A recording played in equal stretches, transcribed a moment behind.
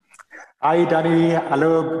Hi, Danny.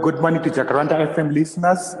 Hello. Good morning to Jacaranda FM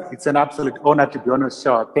listeners. It's an absolute honor to be on the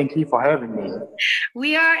show. Thank you for having me.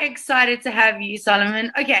 We are excited to have you,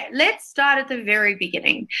 Solomon. Okay, let's start at the very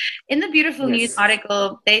beginning. In the beautiful news Yes.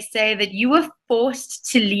 article, they say that you were forced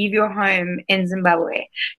to leave your home in Zimbabwe.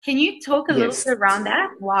 Can you talk a little bit Yes. around that?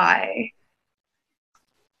 Why?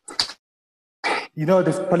 You know,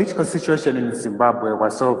 this political situation in Zimbabwe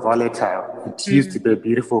was so volatile. It used to Mm, be a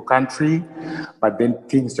beautiful country, but then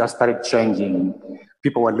things just started changing.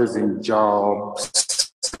 People were losing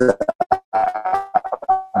jobs.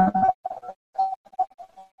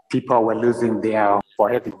 People were losing their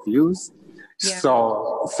forever views. yeah.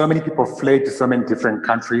 So many people fled to so many different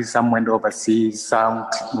countries. Some went overseas. Some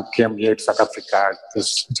came here to South Africa,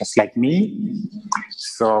 just like me.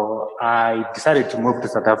 So I decided to move to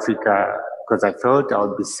South Africa because I felt I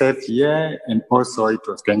would be safe here, and also it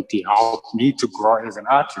was going to help me to grow as an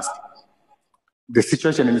artist. The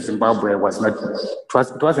situation in Zimbabwe was not,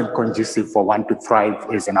 it wasn't conducive for one to thrive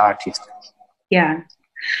as an artist. Yeah.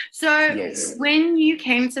 So Yes, when you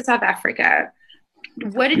came to South Africa,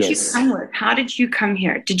 what did you yes. come with? How did you come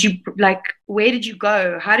here? Did you where did you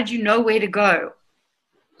go? How did you know where to go?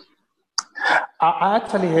 I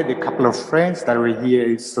actually had a couple of friends that were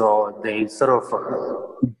here, so they sort of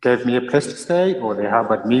gave me a place to stay, or they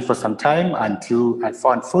harbored me for some time until I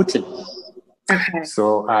found footing. Okay.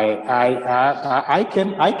 So I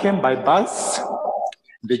came by bus. Sure.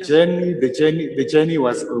 The journey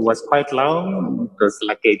was quite long. It was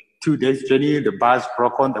like a 2 days journey. The bus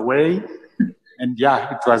broke on the way, and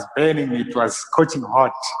yeah, it was burning. It was scorching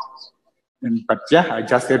hot. But yeah, I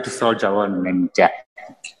just had to soldier on and yeah,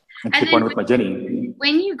 and And keep then on with my journey.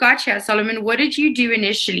 when you got here, Solomon, what did you do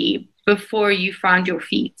initially before you found your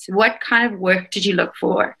feet? What kind of work did you look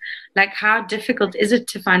for? Like, how difficult is it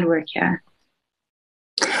to find work here?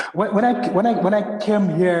 When I came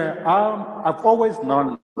here, I've always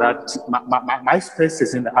known that my space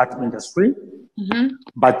is in the art industry. Hmm.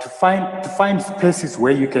 But to find spaces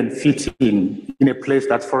where you can fit in a place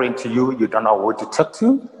that's foreign to you, you don't know who to talk to,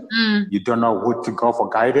 Mm. you don't know who to go for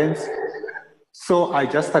guidance. So I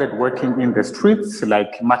just started working in the streets,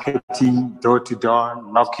 like marketing, door to door,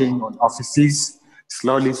 knocking on offices.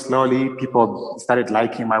 Slowly, people started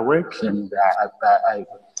liking my work, and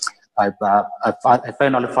I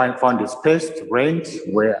finally found a space to rent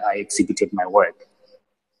where I exhibited my work.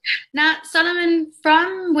 Now, Solomon,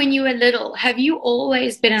 from when you were little, have you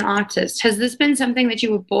always been an artist? Has this been something that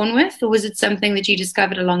you were born with, or was it something that you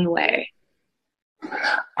discovered along the way?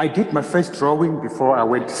 I did my first drawing before I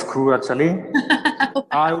went to school. Actually,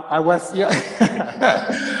 I was yeah,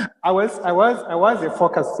 I was a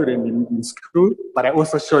focus student in school, but I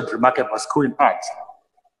also showed remarkable school in art.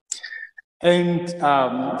 And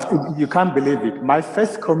you can't believe it. My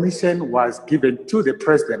first commission was given to the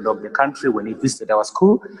president of the country when he visited our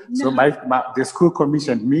school. So No. the school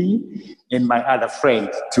commissioned me and my other friend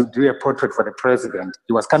to do a portrait for the president.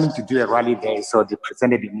 He was coming to do a rally there, so they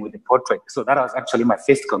presented him with a portrait. So that was actually my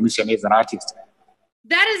first commission as an artist.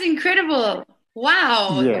 That is incredible.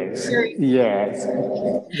 Wow. That's Yes, very yes,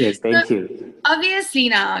 yes. so Thank you. obviously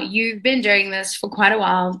now you've been doing this for quite a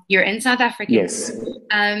while. You're in South Africa. Yes,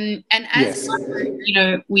 And as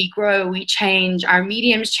yes, we grow, we change, our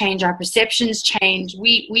mediums change, our perceptions change,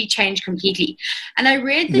 we change completely. And I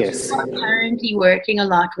read that you yes, are currently working a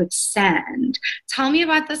lot with sand. Tell me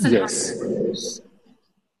about this and how yes. it works.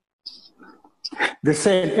 The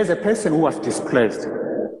same as a person who was displaced.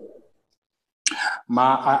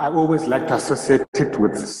 I always like to associate it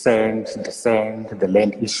with sand, the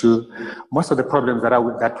land issue. Most of the problems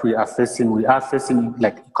that we are facing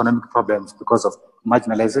like economic problems because of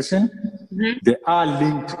marginalization. Mhm. They are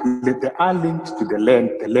linked to the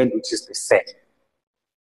land which is the sand.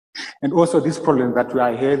 And also this problem that we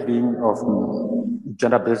are having of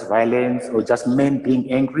gender-based violence or just men being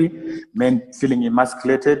angry, men feeling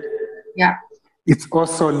emasculated. Yeah. It's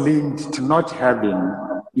also linked to not having,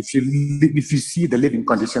 if you see the living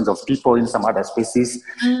conditions of people in some other spaces,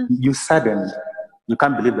 Mm. you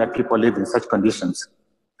can't believe that people live in such conditions.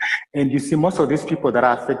 And you see, most of these people that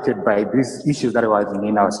are affected by these issues that are rising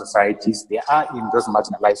in our societies, they are in those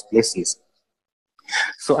marginalized places.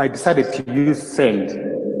 So I decided to use sand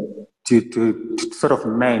to sort of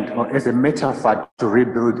mend or as a metaphor to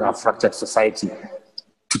rebuild our fractured society,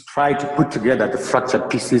 to try to put together the fractured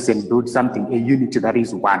pieces and build something, a unity that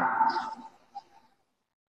is one.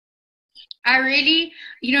 I really,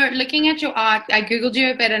 looking at your art, I Googled you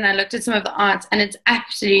a bit and I looked at some of the art and it's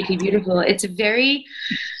absolutely beautiful. It's very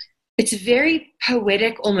it's very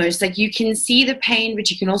poetic almost. Like you can see the pain, but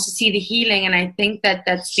you can also see the healing. And I think that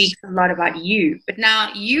speaks a lot about you. But now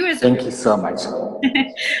you as Thank you so much.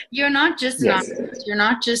 you're not just an Yes. artist. You're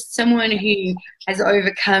not just someone who has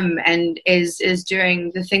overcome and is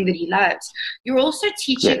doing the thing that he loves. You're also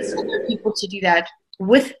teaching Yes. other people to do that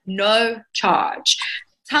with no charge.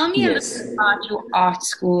 Tell me a Yes. little bit about your art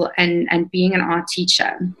school and being an art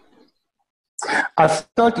teacher. I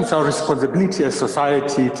thought it's our responsibility as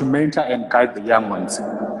society to mentor and guide the young ones.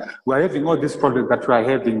 We're having all these problems that we're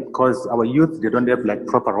having because our youth, they don't have like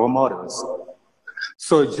proper role models.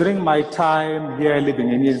 So during my time here living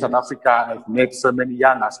in South Africa, I've met so many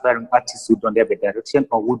young aspiring artists who don't have a direction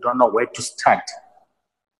or who don't know where to start.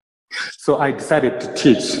 So I decided to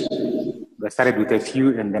teach. I started with a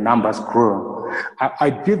few and the numbers grew.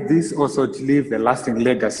 I did this also to leave a lasting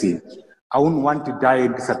legacy. I wouldn't want to die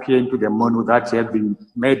and disappear into the moon without having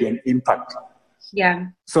made an impact. Yeah.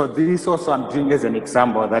 So this also I'm doing as an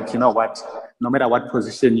example that, you know what, no matter what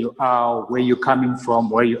position you are, where you're coming from,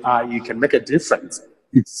 where you are, you can make a difference.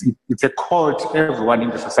 It's a call to everyone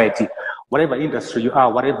in the society. Whatever industry you are,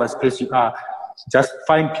 whatever space you are, just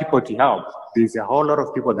find people to help. There's a whole lot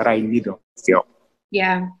of people that are in need of help.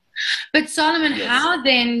 Yeah. But Solomon, Yes. how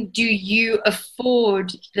then do you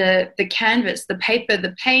afford the canvas, the paper,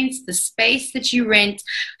 the paints, the space that you rent?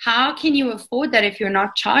 How can you afford that if you're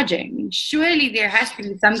not charging? Surely there has to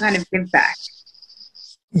be some kind of give back.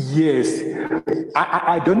 Yes.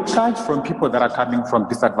 I don't charge from people that are coming from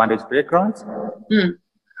disadvantaged backgrounds.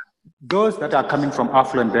 Those that are coming from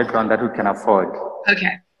affluent background that we can afford.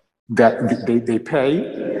 Okay. That they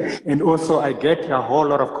pay. And also I get a whole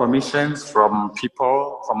lot of commissions from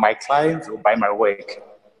people, from my clients who buy my work.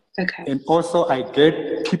 Okay. And also I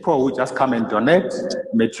get people who just come and donate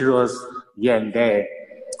materials here and there.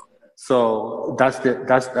 So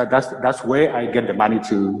that's where I get the money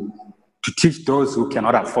to teach those who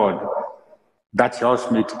cannot afford. That helps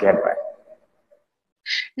me to get by.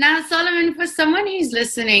 Now, Solomon, for someone who's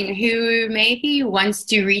listening who maybe wants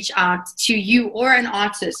to reach out to you or an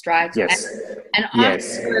artist, right? Yes. And ask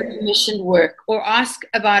Yes. for commissioned work or ask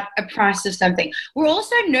about a price of something. We're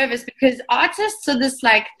also nervous because artists are this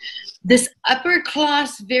upper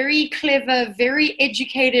class, very clever, very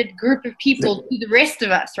educated group of people to the rest of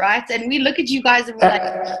us, right? And we look at you guys and we're like,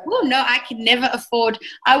 oh, no, I could never afford.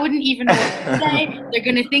 I wouldn't even know what to say. They're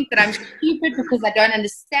going to think that I'm stupid because I don't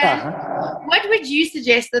understand. What would you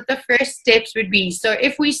suggest that the first steps would be? So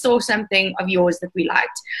if we saw something of yours that we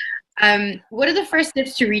liked, what are the first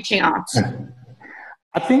steps to reaching out?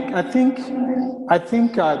 I think like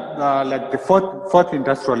the fourth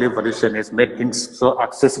industrial revolution has made things so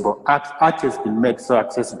accessible. Art has been made so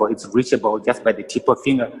accessible. It's reachable just by the tip of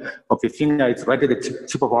your finger. It's right at the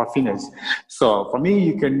tip of our fingers. So for me,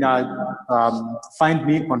 you can find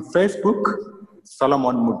me on Facebook,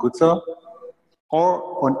 Solomon Mugutso,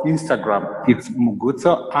 or on Instagram. It's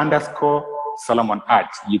Mugutso_Solomon Art.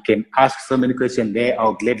 You can ask so many questions there.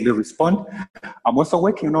 I'll gladly respond. I'm also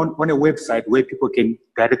working on a website where people can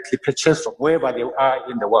directly purchase from wherever they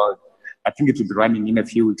are in the world. I think it will be running in a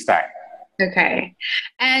few weeks' time. Okay.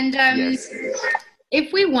 And Yes.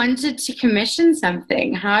 if we wanted to commission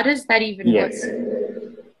something, how does that even work?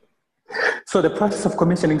 So the process of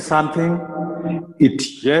commissioning something, it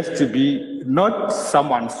has to be not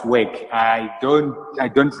someone's work. I don't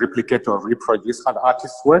replicate or reproduce other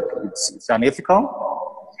artists' work. It's unethical.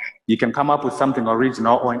 You can come up with something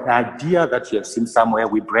original or an idea that you have seen somewhere.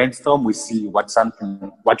 We brainstorm, we see what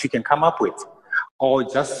you can come up with. Or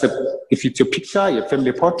just if it's your picture, your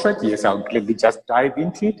family portrait, yes, I'll gladly just dive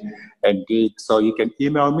into it and do it. So you can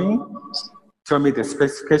email me, tell me the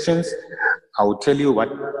specifications. I will tell you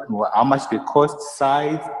how much they cost,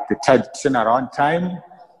 size, the turnaround time,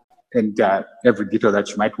 and every detail that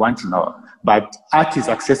you might want to know. But art is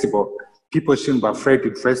accessible. People shouldn't be afraid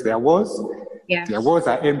to dress their walls. Yeah. Their walls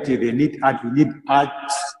are empty. They need art. We need art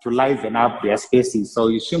to liven up their spaces. So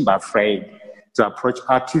you shouldn't be afraid to approach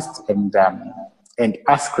artists and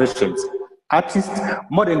ask questions. Artists,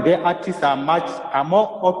 modern day artists are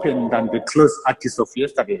more open than the closed artists of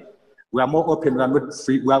yesterday. We are more open. We are not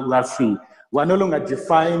free. We are free. We are no longer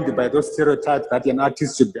defined by those stereotypes that an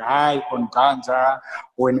artist should be high on ganja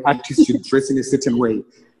or an artist should dress in a certain way.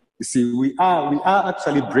 You see, we are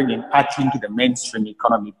actually bringing art into the mainstream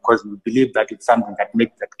economy because we believe that it's something that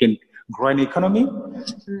can grow an economy,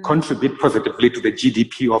 contribute positively to the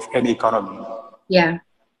GDP of any economy. Yeah.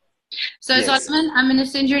 So, Yes. Solomon, I'm going to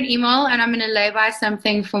send you an email and I'm going to lay by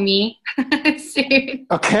something for me soon.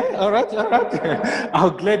 Okay, all right.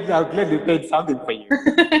 I'll gladly pay something for you.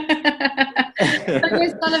 So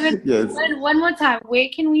there's Solomon, Yes. one more time. Where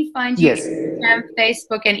can we find you? Yes. Instagram,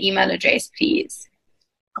 Facebook, and email address, please.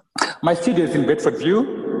 My studio is in Bedford View.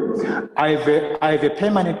 I have a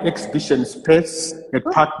permanent exhibition space at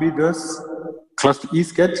Park Meadows, close to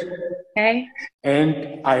Eastgate. Okay.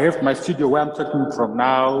 And I have my studio where I'm talking from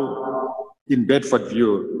now in Bedford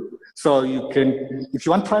View. So you can, if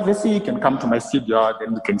you want privacy, you can come to my studio,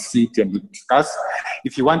 then we can sit and we discuss.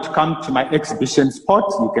 If you want to come to my exhibition spot,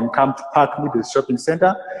 you can come to Park Meadows Shopping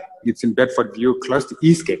Center. It's in Bedford View, close to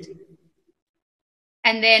Eastgate.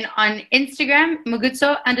 And then on Instagram,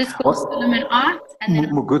 Mugutso_Solomon Art. And then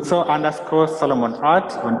Mugutso_Solomon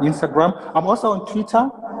Art on Instagram. I'm also on Twitter.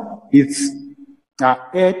 It's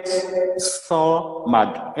at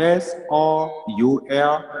Soulmug, SOULMUG.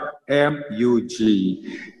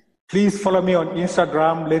 Please follow me on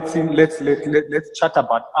Instagram. Let's chat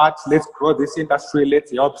about art. Let's grow this industry.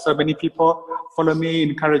 Let's help so many people. Follow me.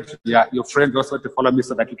 Encourage your friends also to follow me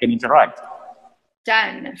so that we can interact.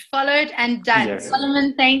 Done. Followed and done. Yes.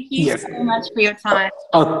 Solomon, thank you so much for your time.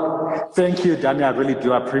 Oh, thank you, Dani. I really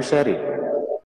do appreciate it.